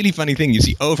 it's a really funny thing you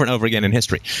see over and over again in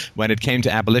history. When it came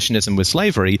to abolitionism with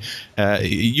slavery,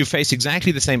 you face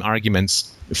exactly the same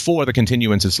arguments for the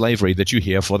continuance of slavery that you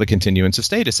hear for the continuance of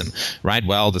statism, right?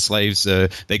 Well, the slaves,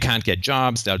 they can't get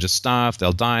jobs, they'll just starve,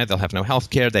 they'll die, they'll have no health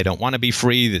care, they don't want to be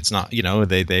free, it's not,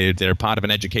 they're part of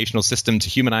an educational system to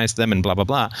humanize them and blah, blah,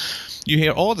 blah. You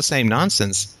hear all the same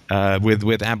nonsense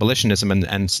with abolitionism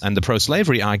and the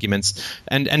pro-slavery arguments,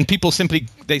 and people simply,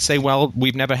 they say, well,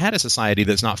 we've never had a society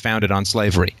that's not founded on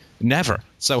slavery. Never.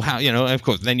 So how, of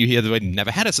course, then you hear that we never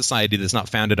had a society that's not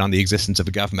founded on the existence of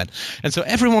a government. And so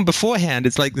everyone beforehand,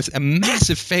 it's like a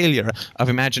massive failure of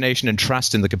imagination and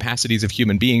trust in the capacities of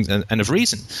human beings and of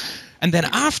reason. And then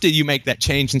after you make that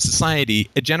change in society,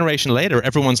 a generation later,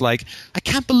 everyone's like, I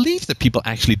can't believe that people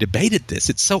actually debated this.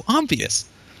 It's so obvious.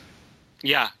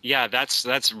 Yeah,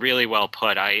 that's really well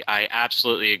put. I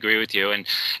absolutely agree with you. And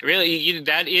really,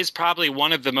 that is probably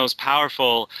one of the most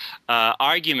powerful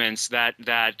arguments that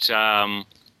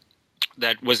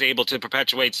was able to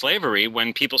perpetuate slavery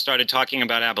when people started talking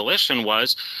about abolition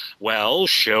was, well,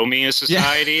 show me a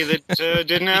society that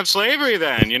didn't have slavery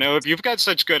then. If you've got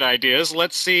such good ideas,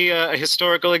 let's see a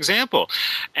historical example.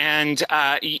 And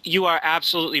you are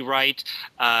absolutely right.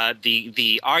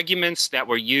 The arguments that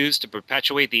were used to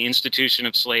perpetuate the institution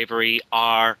of slavery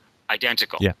are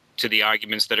identical. Yeah. To the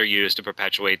arguments that are used to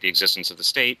perpetuate the existence of the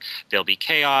state. There'll be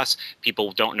chaos.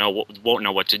 People won't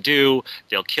know what to do.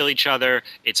 They'll kill each other.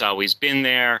 It's always been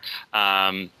there.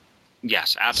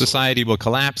 Yes, absolutely. Society will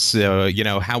collapse.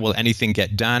 How will anything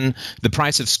get done? The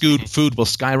price of food will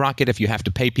skyrocket if you have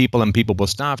to pay people, and people will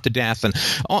starve to death. And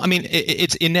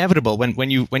it's inevitable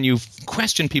when you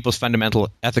question people's fundamental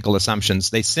ethical assumptions.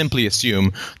 They simply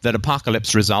assume that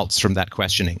apocalypse results from that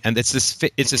questioning, and it's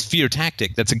this fear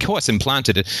tactic that's, of course,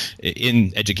 implanted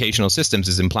in educational systems,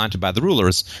 is implanted by the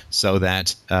rulers, so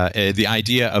that the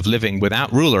idea of living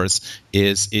without rulers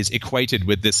is equated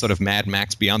with this sort of Mad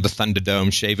Max Beyond the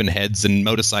Thunderdome, shaven heads and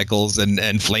motorcycles and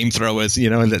flamethrowers,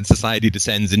 and then society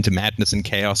descends into madness and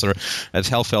chaos, or as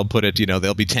Helfeld put it,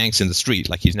 there'll be tanks in the street,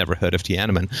 like he's never heard of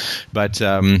Tiananmen. But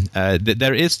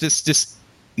there is this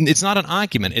it's not an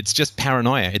argument, it's just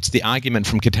paranoia. It's the argument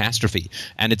from catastrophe,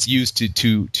 and it's used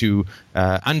to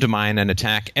undermine and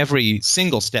attack every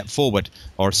single step forward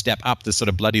or step up the sort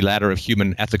of bloody ladder of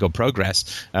human ethical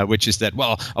progress, which is that,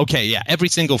 well, okay, yeah, every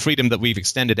single freedom that we've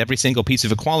extended, every single piece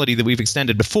of equality that we've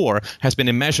extended before has been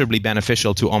immeasurably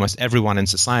beneficial to almost everyone in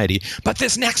society, but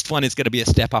this next one is going to be a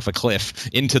step off a cliff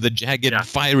into the jagged,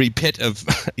 fiery pit of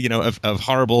of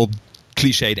horrible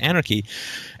cliched anarchy.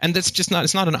 And that's just not,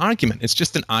 it's not an argument. It's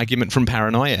just an argument from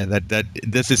paranoia that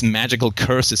this magical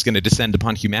curse is going to descend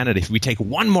upon humanity if we take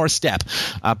one more step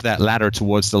up that ladder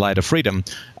towards the light of freedom.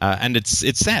 And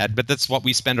it's sad, but that's what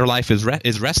we spend our life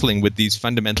is wrestling with, these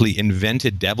fundamentally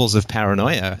invented devils of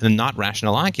paranoia and not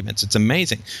rational arguments. It's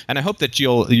amazing. And I hope that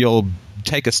you'll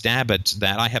take a stab at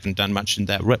that. I haven't done much in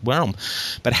that realm,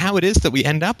 but how it is that we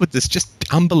end up with this just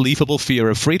unbelievable fear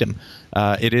of freedom.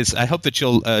 It is. I hope that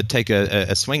you'll take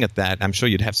a swing at that. I'm sure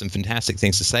you'd have some fantastic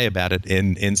things to say about it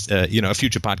in a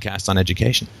future podcast on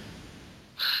education.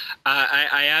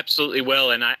 I absolutely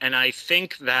will, and I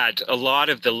think that a lot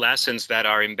of the lessons that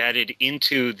are embedded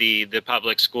into the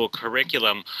public school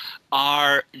curriculum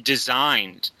are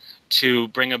designed to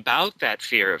bring about that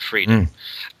fear of freedom.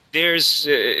 There's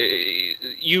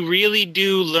you really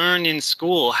do learn in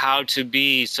school how to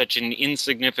be such an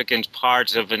insignificant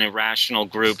part of an irrational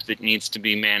group that needs to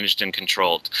be managed and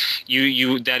controlled.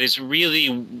 That is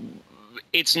really,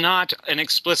 it's not an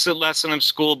explicit lesson of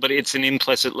school, but it's an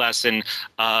implicit lesson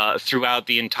throughout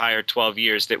the entire 12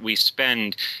 years that we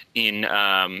spend in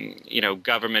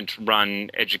government-run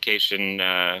education.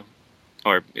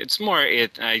 Or it's more,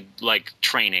 I like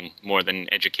training more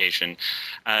than education.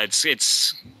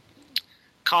 It's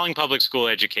calling public school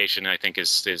education, I think,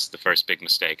 is the first big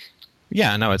mistake.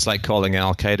 Yeah, no, it's like calling an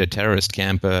Al-Qaeda terrorist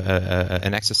camp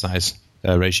an exercise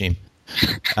regime.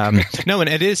 No, and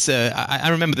it is. I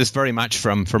remember this very much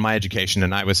from my education,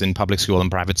 and I was in public school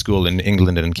and private school in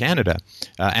England and in Canada,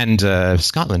 and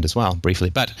Scotland as well, briefly.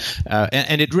 But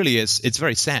and it really is. It's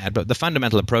very sad. But the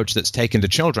fundamental approach that's taken to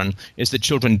children is that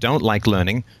children don't like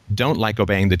learning, don't like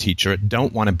obeying the teacher,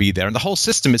 don't want to be there, and the whole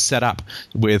system is set up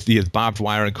with the barbed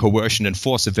wire and coercion and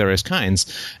force of various kinds.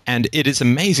 And it is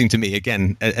amazing to me,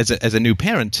 again, as a new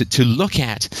parent, to look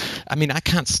at. I mean, I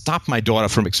can't stop my daughter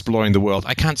from exploring the world.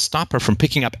 I can't stop her from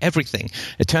picking up everything,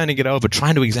 turning it over,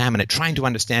 trying to examine it, trying to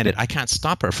understand it. I can't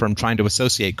stop her from trying to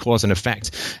associate cause and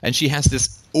effect. And she has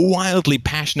this wildly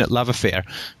passionate love affair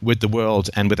with the world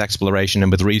and with exploration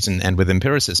and with reason and with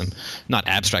empiricism. Not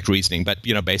abstract reasoning, but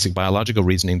basic biological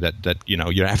reasoning that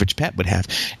your average pet would have.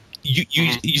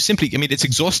 you simply, I mean, it's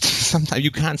exhausting. Sometimes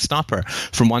you can't stop her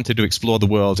from wanting to explore the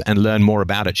world and learn more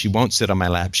about it. She won't sit on my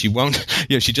lap. She won't,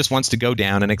 she just wants to go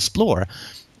down and explore.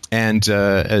 And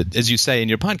as you say in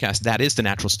your podcast, that is the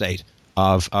natural state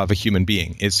of a human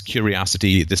being, is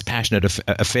curiosity, this passionate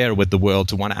affair with the world,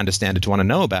 to want to understand it, to want to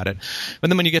know about it. But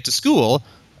then when you get to school,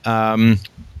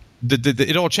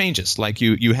 it all changes. Like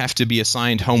you have to be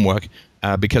assigned homework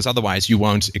because otherwise you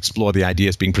won't explore the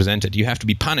ideas being presented. You have to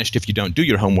be punished if you don't do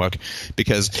your homework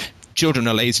because children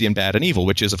are lazy and bad and evil,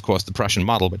 which is, of course, the Prussian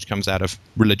model, which comes out of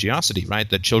religiosity, right?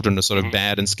 That children are sort of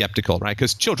bad and skeptical, right?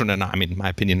 Because children are not, I mean, in my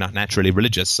opinion, not naturally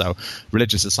religious. So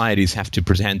religious societies have to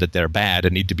pretend that they're bad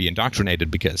and need to be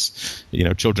indoctrinated because,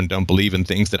 children don't believe in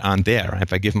things that aren't there.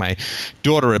 If I give my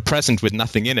daughter a present with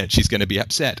nothing in it, she's going to be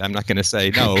upset. I'm not going to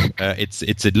say, no,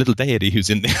 it's a little deity who's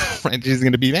in there, right? She's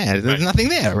going to be mad. There's nothing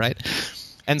there, right?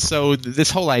 And so this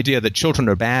whole idea that children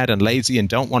are bad and lazy and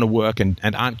don't want to work and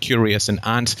aren't curious and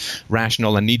aren't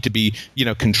rational and need to be,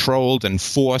 controlled and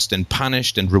forced and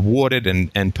punished and rewarded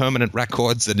and permanent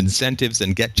records and incentives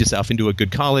and get yourself into a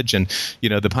good college and,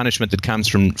 the punishment that comes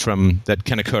from that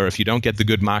can occur if you don't get the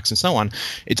good marks and so on.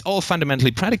 It's all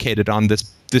fundamentally predicated on this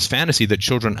fantasy that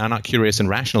children are not curious and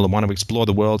rational and want to explore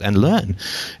the world and learn.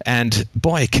 And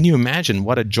boy, can you imagine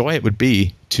what a joy it would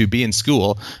be to be in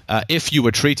school if you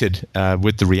were treated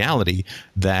with the reality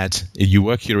that you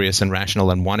were curious and rational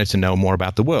and wanted to know more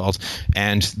about the world,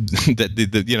 and that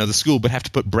the school would have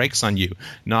to put brakes on you,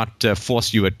 not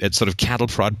force you at sort of cattle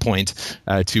prod point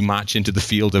to march into the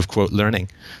field of, quote, learning.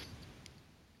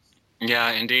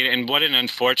 Yeah, indeed. And what an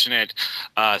unfortunate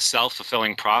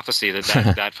self-fulfilling prophecy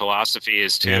that philosophy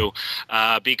is too.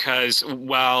 Yeah. Because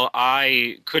while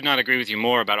I could not agree with you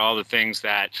more about all the things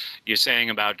that you're saying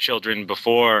about children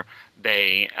before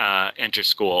they enter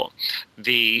school,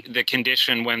 the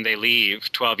condition when they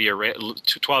leave 12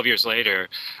 years later,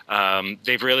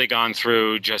 they've really gone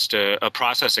through just a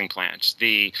processing plant.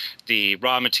 The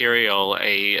raw material,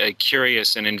 a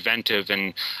curious and inventive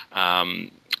and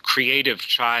creative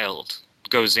child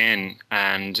goes in,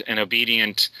 and an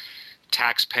obedient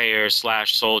taxpayer /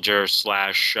 soldier /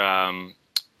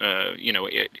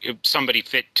 somebody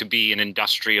fit to be an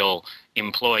industrial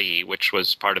employee, which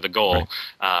was part of the goal,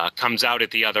 right, comes out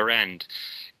at the other end.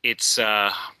 It's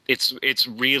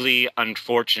really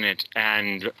unfortunate,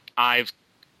 and I've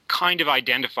kind of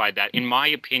identified that. In my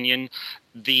opinion,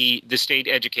 the state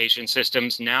education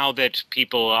systems, now that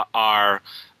people are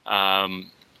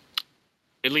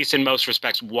at least in most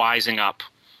respects, wising up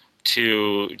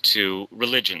to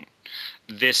religion,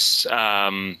 this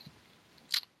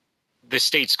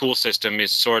state school system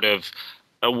is sort of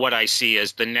what I see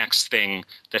as the next thing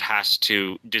that has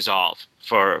to dissolve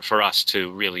for us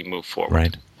to really move forward.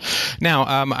 Right. Now,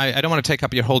 I don't want to take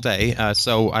up your whole day,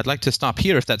 so I'd like to stop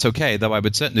here if that's okay, though I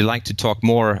would certainly like to talk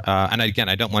more. And again,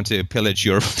 I don't want to pillage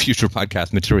your future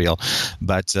podcast material,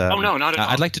 but oh, no, not at all.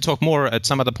 I'd like to talk more at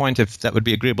some other point, if that would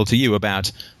be agreeable to you,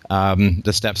 about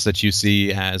the steps that you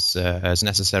see as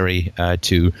necessary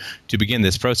to begin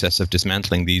this process of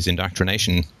dismantling these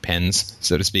indoctrination pens,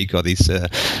 so to speak, or these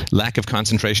lack of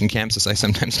concentration camps, as I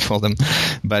sometimes call them.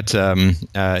 But so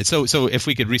if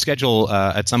we could reschedule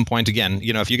at some point again,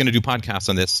 if you're going to do podcasts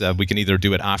on this, we can either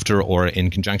do it after or in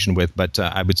conjunction with. But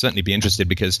I would certainly be interested,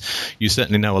 because you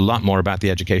certainly know a lot more about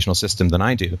the educational system than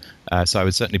I do. So I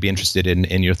would certainly be interested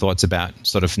in your thoughts about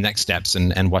sort of next steps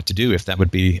and what to do, if that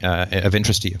would be of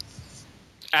interest to you.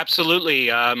 Absolutely.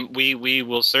 We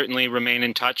will certainly remain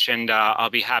in touch, and I'll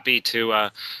be happy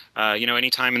to,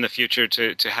 anytime in the future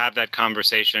to have that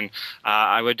conversation.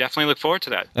 I would definitely look forward to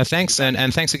that. Thanks,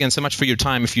 and thanks again so much for your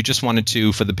time. If you just wanted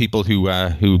to, for the people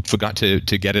who forgot to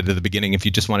get it at the beginning, if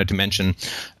you just wanted to mention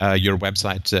your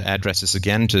website addresses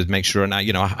again to make sure.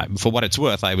 Now, for what it's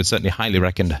worth, I would certainly highly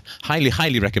recommend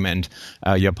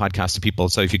your podcast to people.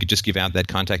 So if you could just give out that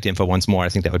contact info once more, I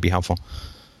think that would be helpful.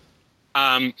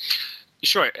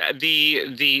 Sure.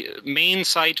 The main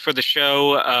site for the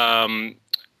show,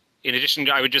 in addition,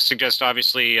 I would just suggest,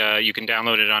 obviously, you can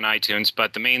download it on iTunes,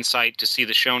 but the main site to see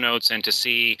the show notes and to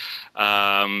see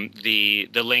the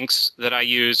links that I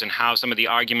use and how some of the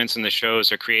arguments in the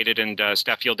shows are created. And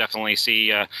Steph, you'll definitely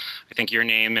see, I think, your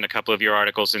name and a couple of your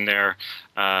articles in there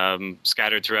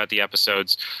scattered throughout the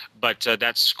episodes. But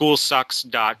that's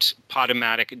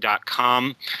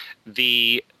schoolsucks.podomatic.com.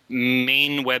 The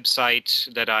main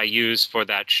website that I use for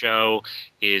that show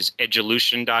is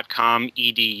edulution.com,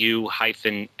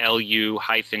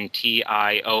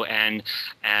 EDU-LU-TION,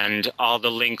 and all the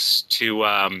links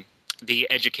to the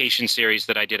education series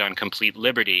that I did on Complete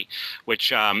Liberty,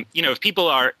 which, if people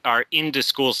are into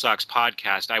School Sucks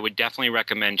podcast, I would definitely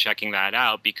recommend checking that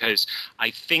out, because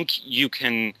I think you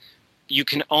can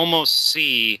almost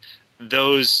see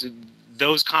those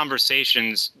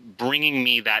conversations bringing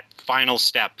me that final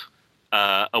step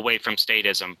away from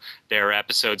statism. There are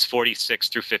episodes 46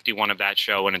 through 51 of that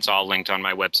show, and it's all linked on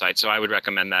my website. So I would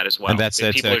recommend that as well. And that's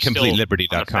at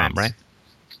CompleteLiberty.com, right?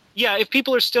 Yeah, if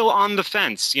people are still on the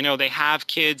fence, they have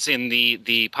kids in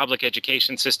the public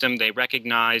education system, they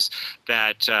recognize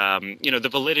that, the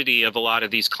validity of a lot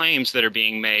of these claims that are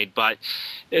being made, but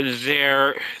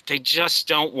they just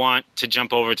don't want to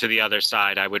jump over to the other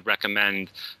side. I would recommend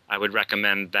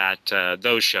that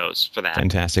those shows for that.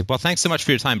 Fantastic. Well, thanks so much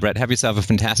for your time, Brett. Have yourself a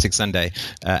fantastic Sunday,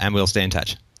 and we'll stay in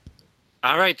touch.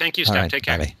 All right. Thank you, Steph. All right, take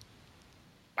care. Bye.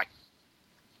 Bye.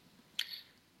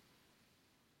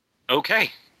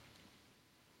 Okay.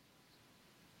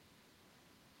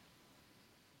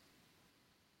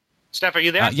 Steph, are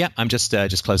you there? Yeah, I'm just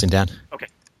closing down. Okay.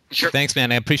 Sure. Thanks,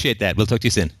 man. I appreciate that. We'll talk to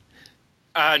you soon.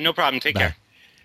 No problem. Take care.